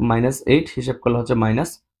 -8 হিসাব করলে হচ্ছে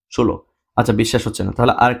 -16। আচ্ছা বিশ্বাস হচ্ছে না,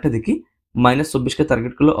 তাহলে আরেকটা দেখি, -24 কে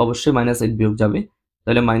টার্গেট করলে অবশ্যই -8 বিয়োগ যাবে,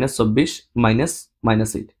 তাহলে -24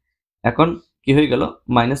 -8। এখন কি হয়ে গেল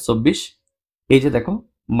 -24, এই যে দেখো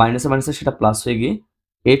মাইনাসে মাইনাসে সেটা প্লাস হয়ে গিয়ে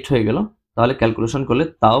 8 হয়ে গেল, তাহলে ক্যালকুলেশন করলে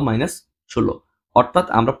তাও -16। অর্থাৎ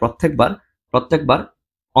আমরা প্রত্যেকবার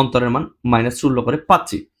অন্তরের মান -16 করে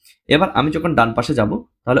পাচ্ছি। এবার আমি যখন ডান পাশে যাব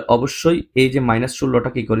তাহলে অবশ্যই এই যে -16টা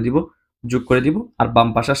কি করে দিব, যোগ করে দিব, আর বাম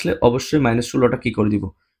পাশে আসলে অবশ্যই -16টা কি করে দিব,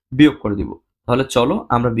 বিয়োগ করে দিব। তাহলে চলো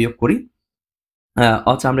আমরা বিয়োগ করি।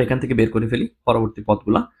 আচ্ছা, আমরা এখান থেকে বের করে ফেলি পরবর্তী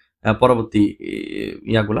পদগুলা, পরবর্তী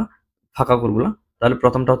ইয়াগুলা, ফাঁকা ঘরগুলা। তাহলে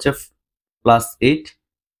প্রথমটা হচ্ছে +8,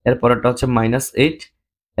 এর পরেরটা হচ্ছে -8,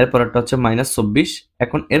 এর পরেরটা হচ্ছে -24।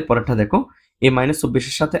 এখন এর পরেরটা দেখো, এই -24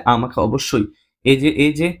 এর সাথে আমাকে অবশ্যই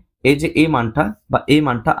এই মানটা বা এই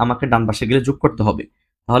মানটা আমাকে ডান পাশে গেলে যোগ করতে হবে।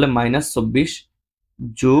 তাহলে -24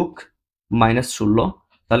 যোগ -16,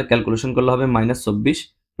 তাহলে ক্যালকুলেশন করলে হবে -24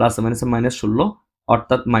 প্লাস -16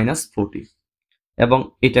 অর্থাৎ -40। এবং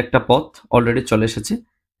এটা একটা পথ অলরেডি চলে এসেছে,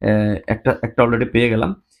 একটা অলরেডি পেয়ে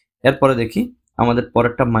গেলাম। এরপরে দেখি আমাদের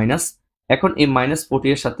পরেরটা মাইনাস। এখন এই -40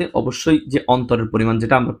 এর সাথে অবশ্যই যে অন্তরের পরিমাণ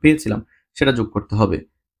যেটা আমরা পেয়েছিলাম সেটা যোগ করতে হবে।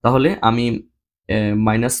 তাহলে আমি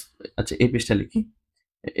মাইনাস, আচ্ছা এই পেজটা লিখি,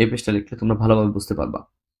 এই পেজটা লিখলে তোমরা ভালোভাবে বুঝতে পারবা।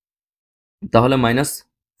 তাহলে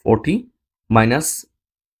 -40 মাইনাস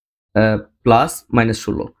প্লাস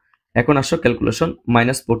 -16। এখন আসো ক্যালকুলেশন,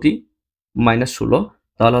 -40 -16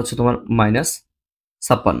 তাহলে হচ্ছে তোমার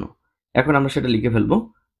 -56। এখন আমরা সেটা লিখে ফেলবো,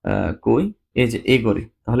 কই, এই যে এই গড়ি,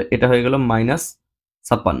 তাহলে এটা হয়ে গেল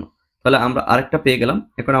 -56। তাহলে আমরা আরেকটা পেয়ে গেলাম।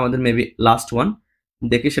 এখন আমাদের মেবি লাস্ট ওয়ান,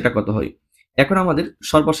 দেখি সেটা কত হয়। এখন আমাদের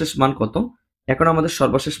সর্বশেষ মান কত? এখন আমাদের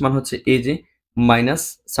সর্বশেষ মান হচ্ছে এই যে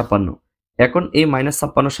 -56। এখন এই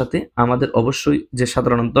 -56 সাথে আমাদের অবশ্যই যে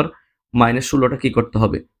সাধারণ অন্তর -16টা কি করতে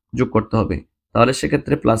হবে, যোগ করতে হবে। তাহলে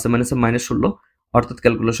সেক্ষেত্রে প্লাসে মাইনাসে -16 অর্থাৎ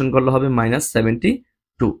ক্যালকুলেশন করলে হবে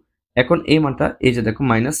 -72। এখন এই মানটা এই যে দেখো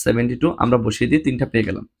 -72 আমরা বসিয়ে দিয়ে 3টা পেয়ে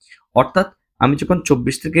গেলাম। অর্থাৎ আমি যখন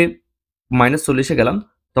 24 থেকে -40-এ গেলাম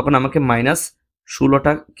তখন আমাকে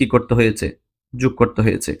 -16টা কি করতে হয়েছে, যোগ করতে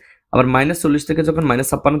হয়েছে। আবার -40 থেকে যখন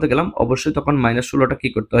 -56-তে গেলাম অবশ্যই তখন -16টা কি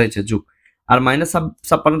করতে হয়েছে, যোগ। আর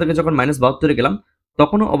 -56 থেকে যখন -72-এ গেলাম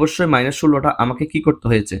তখনও অবশ্যই -16টা আমাকে কি করতে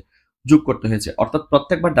হয়েছে, যোগ করতে হয়েছে। অর্থাৎ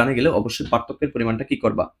প্রত্যেকবার ডানে গেলে অবশ্যই পার্থক্যের পরিমাণটা কি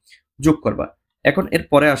করবা, যোগ করবা। এখন এর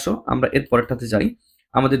পরে আসো, আমরা এর পরেরটাতে যাই।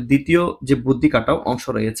 আমাদের দ্বিতীয় যে বুদ্ধি কাটাও অংশ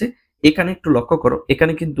রয়েছে, এখানে একটু লক্ষ্য করো,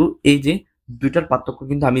 এখানে কিন্তু এই যে দুইটার পার্থক্য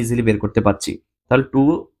কিন্তু আমি ইজিলি বের করতে পারছি। তাহলে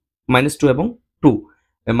 -2 এবং 2,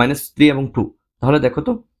 -3 এবং 2। তাহলে দেখো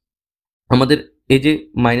তো আমাদের এই যে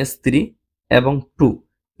 -3 এবং 2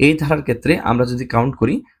 এই ধারার ক্ষেত্রে আমরা যদি কাউন্ট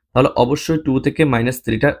করি তাহলে অবশ্যই 2 থেকে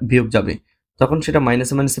 -3টা বিয়োগ যাবে, তখন সেটা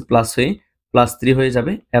মাইনাসে মাইনাসে প্লাস হয়ে +3 হয়ে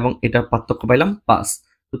যাবে এবং এটা পার্থক্য পাইলাম 5।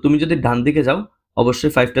 তো তুমি যদি ডান দিকে যাও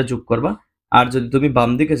অবশ্যই 5টা যোগ করবা, আর যদি তুমি বাম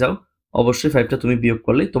দিকে যাও অবশ্যই 5টা তুমি বিয়োগ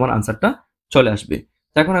করলেই তোমার আনসারটা চলে আসবে।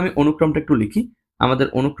 তো এখন আমি অনুক্রমটা একটু লিখি। আমাদের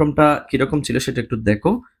অনুক্রমটা কিরকম ছিল সেটা একটু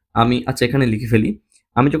দেখো। আমি আচ্ছা এখানে লিখে ফেলি।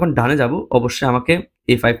 আমি যখন ডানে যাব অবশ্যই আমাকে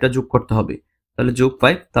এই 5টা যোগ করতে হবে। তাহলে যোগ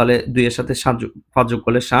 5, তাহলে 2 এর সাথে 5 যোগ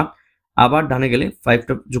করলে 7। আবার ডানে গেলে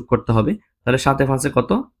 5টা যোগ করতে হবে। তাহলে 7 এ 5 এ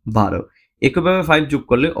কত, 12। একইভাবে 5 যোগ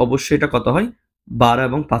করলে অবশ্যই এটা কত হয়, 12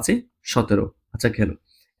 এবং 5 এ 17। আচ্ছা গেল।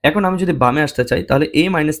 এখন আমি যদি বামে আসতে চাই তাহলে a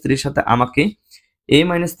 -3 এর সাথে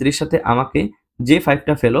আমাকে যে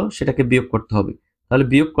 5টা ফেলো সেটাকে বিয়োগ করতে হবে। তাহলে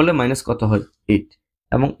বিয়োগ করলে মাইনাস কত হয়, 8,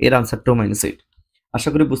 এবং এর আনসারটাও -8। আশা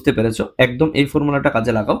করি বুঝতে পেরেছো। একদম এই ফর্মুলাটা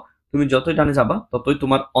কাজে লাগাও। তুমি যতই ডানে যাবা ততই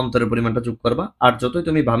তোমার অন্তরের পরিমাণটা যোগ করবা, আর যতই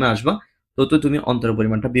তুমি বামে আসবা ততই তুমি অন্তরের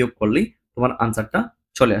পরিমাণটা বিয়োগ করলেই তোমার আনসারটা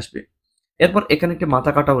চলে আসবে। এরপর এখানে একটি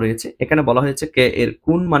মাথা কাটাও রয়েছে। এখানে বলা হয়েছে কে এর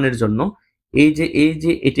কোন মানের জন্য এই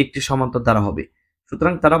যে এটি একটি সমান্তর দ্বারা হবে।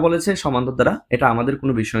 সুতরাং তারা বলেছে সমান্তর দ্বারা, এটা আমাদের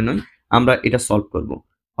কোনো বিষয় নয়, আমরা এটা সলভ করব।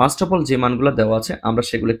 ফার্স্ট অফ অল যে মানগুলো দেওয়া আছে আমরা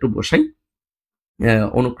সেগুলো একটু বসাই।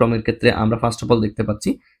 অনুক্রমের ক্ষেত্রে আমরা ফার্স্ট অফ অল দেখতে পাচ্ছি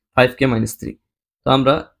 5k - 3। তো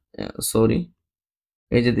আমরা সরি,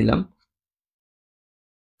 এই যে দিলাম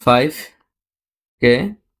 5k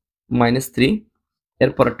 - 3।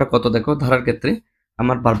 এরপর একটা কত দেখো, ধারার ক্ষেত্রে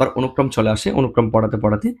আমার বারবার অনুক্রম চলে আসে অনুক্রম পড়াতে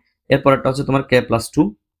পড়াতে। এরপরেরটা হচ্ছে তোমার k+2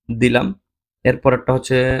 দিলাম। এরপরেরটা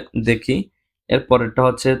হচ্ছে দেখি, এরপরেরটা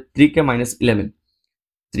হচ্ছে 3k - 11,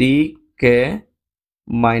 3k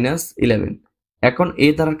 - 11। এখন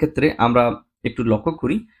এই ধারার ক্ষেত্রে আমরা একটু লক্ষ্য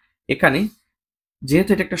করি, এখানে যেহেতু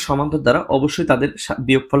এটা একটা সমান্তর দ্বারা অবশ্যই তাদের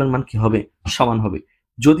বিয়োগফলের মান কি হবে, সমান হবে।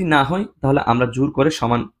 যদি না হয় তাহলে আমরা জোর করে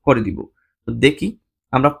সমান করে দিব। তো দেখি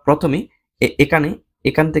আমরা প্রথমে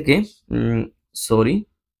এখান থেকে সরি,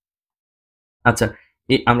 আচ্ছা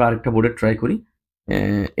আমরা আরেকটা বোর্ডে ট্রাই করি।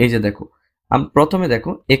 এই যে দেখো, প্রথমে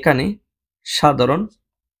দেখো এখানে সাধারণ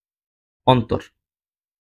অন্তর,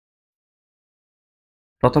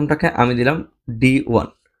 প্রথমটাকে আমি দিলাম D1।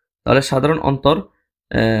 তাহলে সাধারণ অন্তর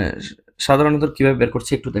কিভাবে বের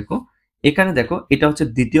করছি একটু দেখো। এখানে দেখো এটা হচ্ছে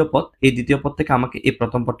দ্বিতীয় পদ, এই দ্বিতীয় পদ থেকে আমাকে এই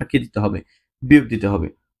প্রথম পদটা কি দিতে হবে, বিয়োগ দিতে হবে।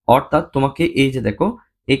 অর্থাৎ তোমাকে এই যে দেখো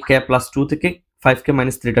এই k+2 থেকে 5k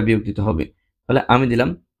 - 3টা বিয়োগ দিতে হবে। তাহলে আমি দিলাম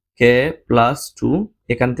কে প্লাস 2,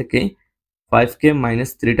 এখান থেকে 5k মাইনাস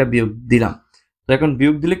 3টা বিয়োগ দিলাম। তো এখন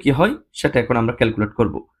বিয়োগ দিলে কি হয় সেটা এখন আমরা ক্যালকুলেট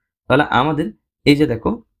করব। তাহলে আমাদের এই যে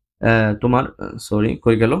দেখো তোমার সরি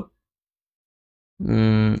কই গেল,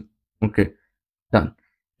 ওকে ডান।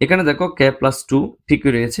 এখানে দেখো কে প্লাস 2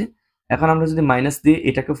 ঠিকই রয়েছে। এখন আমরা যদি মাইনাস দিয়ে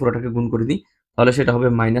এটাকে পুরোটাকে গুণ করে দিই তাহলে সেটা হবে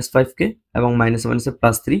মাইনাস 5k এবং মাইনাস মাইনাসে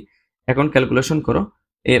প্লাস 3। এখন ক্যালকুলেশন করো,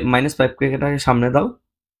 এ মাইনাস 5k এটাকে সামনে দাও,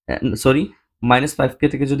 সরি মাইনাস 5k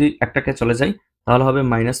থেকে যদি একটা কে চলে যায় তাহলে হবে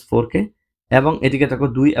মাইনাস 4k এবং এদিকে দেখো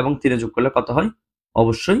 2 এবং 3 যোগ করলে কত হয়,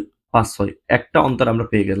 অবশ্যই 5 হয়। একটা অন্তর আমরা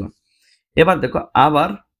পেয়ে গেলাম। এবার দেখো আবার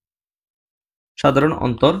সাধারণ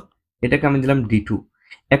অন্তর, এটাকে আমি দিলাম d2।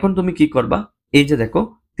 এখন তুমি কি করবা, এই যে দেখো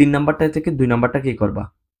 3 নাম্বারটা থেকে 2 নাম্বারটা কি করবা,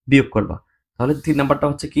 বিয়োগ করবা। তাহলে 3 নাম্বারটা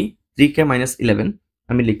হচ্ছে কি 3k মাইনাস 11,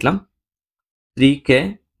 আমি লিখলাম 3k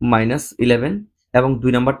মাইনাস 11 এবং 2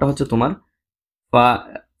 নাম্বারটা হচ্ছে তোমার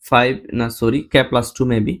 5 না সরি k প্লাস 2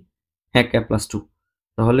 মেবি, হ্যাঁ k প্লাস 2।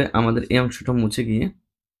 তাহলে আমাদের এই অংশটা মুছে গিয়ে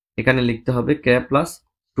এখানে লিখতে হবে k প্লাস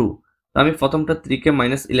 2। তো আমি প্রথমটা 3k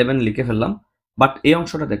মাইনাস 11 লিখে ফেললাম, বাট এই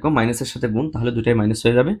অংশটা দেখো মাইনাসের সাথে গুণ, তাহলে দুটাই মাইনাস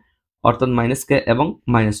হয়ে যাবে, অর্থাৎ মাইনাস কে এবং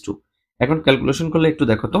মাইনাস 2। এখন ক্যালকুলেশন করলে একটু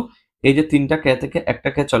দেখো তো, এই যে 3টা কে থেকে একটা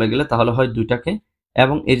কে চলে গেলে তাহলে হয় 2টা কে,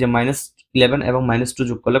 এবং এই যে মাইনাস 11 এবং মাইনাস 2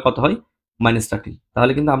 যোগ করলে কত হয় মাইনাস 13।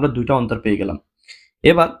 তাহলে কিন্তু আমরা দুইটা অন্তর পেয়ে গেলাম।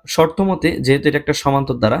 এবার শর্ত মতে যেহেতু এটা একটা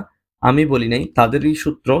সমান্তর দ্বারা, আমি বলি নাই তাদেরই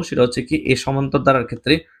সূত্র, সেটা হচ্ছে কি এই সমান্তর দ্বারার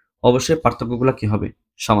ক্ষেত্রে অবশ্যই পার্থক্যগুলো কি হবে,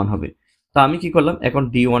 সমান হবে। তো আমি কি করলাম, এখন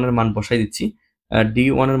d1 এর মান বসাই দিচ্ছি।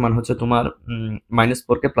 d1 এর মান হচ্ছে তোমার minus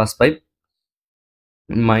 4k plus 5,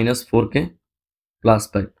 minus 4k plus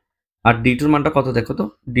 5। আর d2 এর মানটা কত দেখো তো,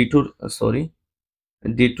 d2 সরি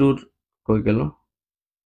d2 কই গেল,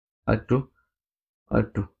 আরেকটু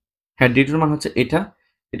আরেকটু, হ্যাঁ d2 এর মান হচ্ছে এটা,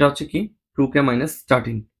 এটা হচ্ছে কি 2k মাইনাস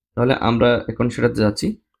 13। তাহলে আমরা এখন সেটাতে যাচ্ছি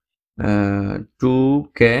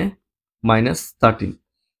 2k মাইনাস 13।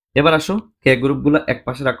 এবার আসো কে গ্রুপগুলো এক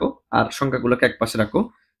পাশে রাখো আর সংখ্যাগুলোকে এক পাশে রাখো।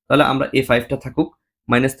 তাহলে আমরা এই 5টা থাকুক,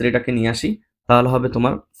 মাইনাস 3টাকে নিয়ে আসি, তাহলে হবে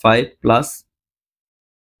তোমার 5 প্লাস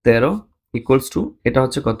 13 ইকুয়ালস টু, এটা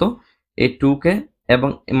হচ্ছে কত, এই 2k এবং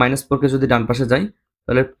মাইনাস 4k যদি ডান পাশে যাই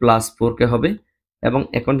তাহলে প্লাস 4k হবে। এবং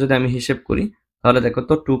এখন যদি আমি হিসেব করি তাহলে দেখো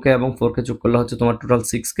তো 2k এবং 4k যোগ করলে হচ্ছে তোমার টোটাল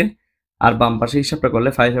 6k, আর বাম পাশে হিসাবটা করলে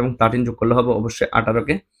 5 এবং 13 যোগ করলে হবে অবশ্যই 18k।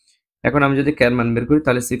 এখন আমি যদি কে এর মান বের করি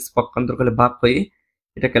তাহলে 6 পক্ষান্তর করলে ভাগ হয়ে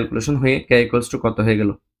এটা ক্যালকুলেশন হয়ে কে ইকুয়ালস টু কত হয়ে গেল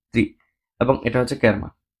 3, এবং এটা হচ্ছে কে এর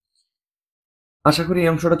মান। আশা করি এই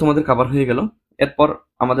অংশটা তোমাদের কভার হয়ে গেল। এরপর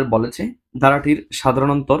আমাদের বলেছে ধারাটির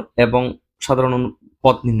সাধারণ অন্তর এবং সাধারণ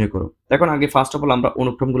পদ নির্ণয় করো। এখন আগে ফার্স্ট অফ অল আমরা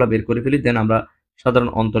অনুক্রমগুলো বের করে ফেলি, দেন আমরা সাধারণ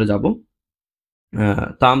অন্তরে যাব।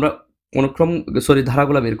 তা আমরা অনুক্রম সরি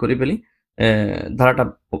ধারাগুলো বের করে ফেলি, ধারাটা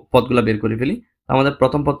পদগুলো বের করে ফেলি। আমাদের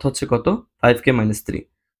প্রথম পদ হচ্ছে কত 5k মাইনাস 3।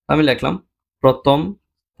 আমি লিখলাম প্রথম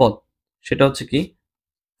পদ, সেটা হচ্ছে কি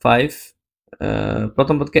 5,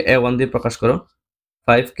 প্রথম পদকে a1 দিয়ে প্রকাশ করো,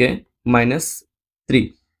 5k মাইনাস 3।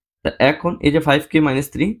 তা এখন এই যে 5k মাইনাস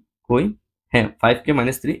 3 কই, হ্যাঁ 5k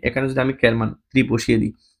মাইনাস 3, এখানে যদি আমি k এর মান 3 বসিয়ে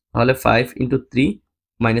দিই তাহলে 5 ইন্টু 3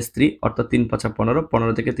 মাইনাস 3 অর্থাৎ 3 5 15,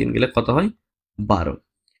 15 থেকে 3 গেলে কত হয় 12।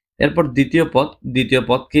 এরপর দ্বিতীয়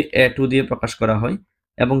পদকে a2 দিয়ে প্রকাশ করা হয়,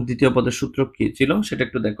 এবং দ্বিতীয় পদের সূত্র কি ছিল সেটা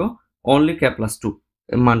একটু দেখো, অনলি k প্লাস 2,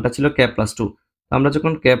 মানটা ছিল k প্লাস 2। আমরা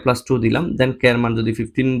যখন k প্লাস 2 দিলাম দেন k এর মান যদি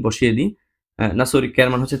 15 বসিয়ে দিই, না সরি k এর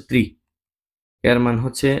মান হচ্ছে 3, k এর মান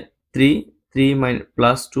হচ্ছে 3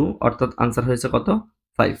 প্লাস 2 অর্থাৎ আনসার হয়েছে কত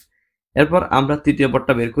 5। এরপর আমরা তৃতীয়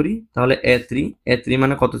পদটা বের করি, তাহলে a3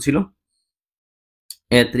 মানে কত ছিল,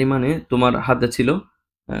 a3 মানে তোমার হাতে ছিল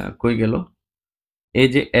কই গেল, এই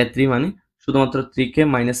যে a3 মানে শুধুমাত্র 3k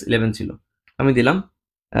মাইনাস 11 ছিল, আমি দিলাম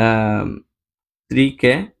 3k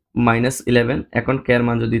মাইনাস 11। এখন k এর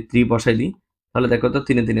মান যদি 3 বসাই দিই তাহলে দেখো তো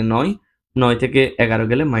 3 3 9, 9 থেকে 11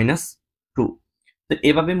 গেলে মাইনাস 2। তো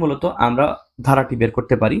এভাবে মূলত আমরা ধারাটি বের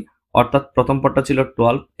করতে পারি, অর্থাৎ প্রথম পদটা ছিল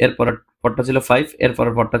 12, এরপরের পদটা ছিল 5,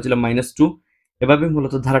 এরপরের পদটা ছিল মাইনাস 2। এভাবে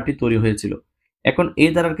মূলত ধারাটি তৈরি হয়েছিল। এখন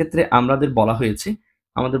এই ধারার ক্ষেত্রে আমাদের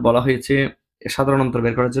বলা হয়েছে সাধারণ অন্তর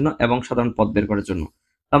বের করার জন্য এবং সাধারণ পদ বের করার জন্য।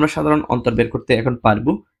 আমরা সাধারণ অন্তর বের করতে এখন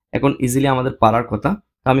পারবো, এখন ইজিলি আমাদের পারার কথা।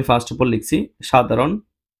 আমি ফার্স্ট অফ অল লিখছি সাধারণ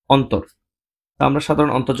অন্তর। তো আমরা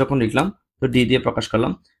সাধারণ অন্তর যখন লিখলাম তো ডি দিয়ে প্রকাশ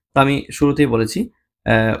করলাম। তো আমি শুরুতেই বলেছি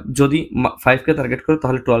যদি 5কে টার্গেট করে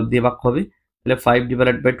তাহলে 12 দিয়ে ভাগ হবে, তাহলে 5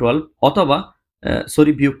 ডিভাইডেড বাই 12, অথবা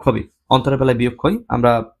সরি বিয়োগ হবে, অন্তরের বেলায় বিয়োগ হয়,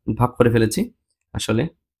 আমরা ভাগ করে ফেলেছি আসলে।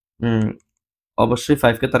 অবশ্যই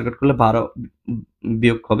 5কে টার্গেট করলে 12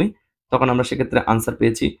 বিয়োগ হবে, তখন আমরা সেক্ষেত্রে আনসার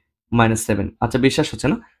পেয়েছি -7। আচ্ছা বিশ্বাস হচ্ছে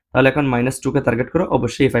না, তাহলে এখন -2কে টার্গেট করে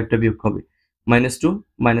অবশ্যই এই 5টা বিয়োগ হবে, -2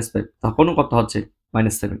 -5, তখনও কত হচ্ছে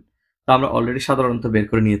 -7। তো আমরা অলরেডি সাধারণত বের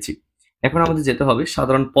করে নিয়েছি। এখন আমাদের যেতে হবে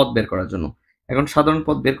সাধারণ পদ বের করার জন্য। এখন সাধারণ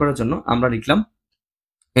পদ বের করার জন্য আমরা লিখলাম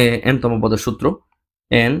n তম পদের সূত্র,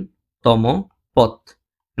 n তম পদ।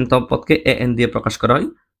 n তম পদকে an দিয়ে প্রকাশ করা হয়।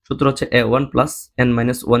 সূত্র হচ্ছে a1 plus n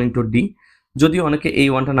minus 1 into d। যদিও অনেকে এই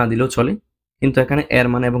 1টা না দিলেও চলে, কিন্তু এখানে এর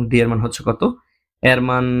মান এবং d এর মান হচ্ছে কত? এর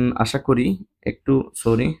মান আশা করি একটু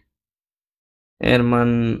সরি, এর মান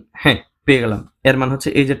হ্যাঁ পেয়ে গেলাম। এর মান হচ্ছে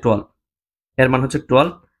এই যে 12, এর মান হচ্ছে 12,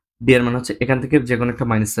 d এর মান হচ্ছে এখান থেকে যে কোনো একটা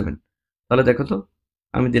 -7। তাহলে দেখো তো,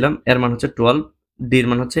 আমি দিলাম এর মান হচ্ছে 12, d এর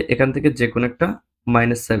মান হচ্ছে এখান থেকে যে কোনো একটা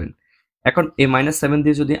 -7। এখন এই -7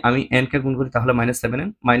 দিয়ে যদি আমি n কে গুণ করি তাহলে -7n,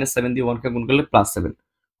 -7 দিয়ে 1 কে গুণ করলে +7,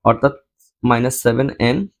 অর্থাৎ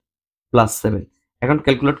 -7n +7। এখন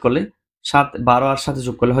ক্যালকুলেট করলে 12 আর 7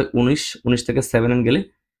 যোগ করলে হয় 19, 19 থেকে 7n গেলে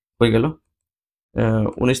হয়ে গেল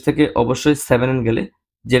 19 থেকে অবশ্যই 7n গেলে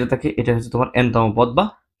যেটা থাকে এটা হচ্ছে তোমার n তম পদ বা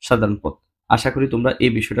সাধারণ পদ। আশা করি তোমরা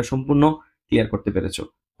এই বিষয়টা সম্পূর্ণ ক্লিয়ার করতে পেরেছো।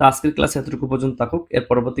 তো আজকের ক্লাসে এতটুকু পর্যন্ত থাকুক। এর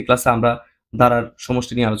পরবর্তী ক্লাসে আমরা ধারার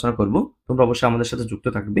সমষ্টি নিয়ে আলোচনা করব। তোমরা অবশ্যই আমাদের সাথে যুক্ত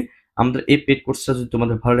থাকবে। আমাদের এই পেইড কোর্সটা যদি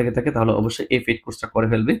তোমাদের ভালো লেগে থাকে তাহলে অবশ্যই এই পেইড কোর্সটা করে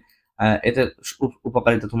ফেলবে। এতে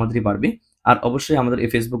উপকারিতা তোমাদেরই বাড়বে। আর অবশ্যই আমাদের এই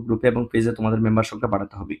ফেসবুক গ্রুপে এবং পেজে তোমাদের মেম্বার সংখ্যা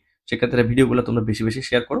বাড়াতে হবে। সেক্ষেত্রে ভিডিওগুলো তোমরা বেশি বেশি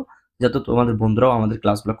শেয়ার করো, যাতে তোমাদের বন্ধুরাও আমাদের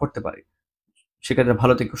ক্লাসগুলো করতে পারে। সেক্ষেত্রে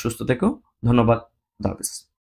ভালো থেকো, সুস্থ থেকো। ধন্যবাদ। খোদা হাফেজ।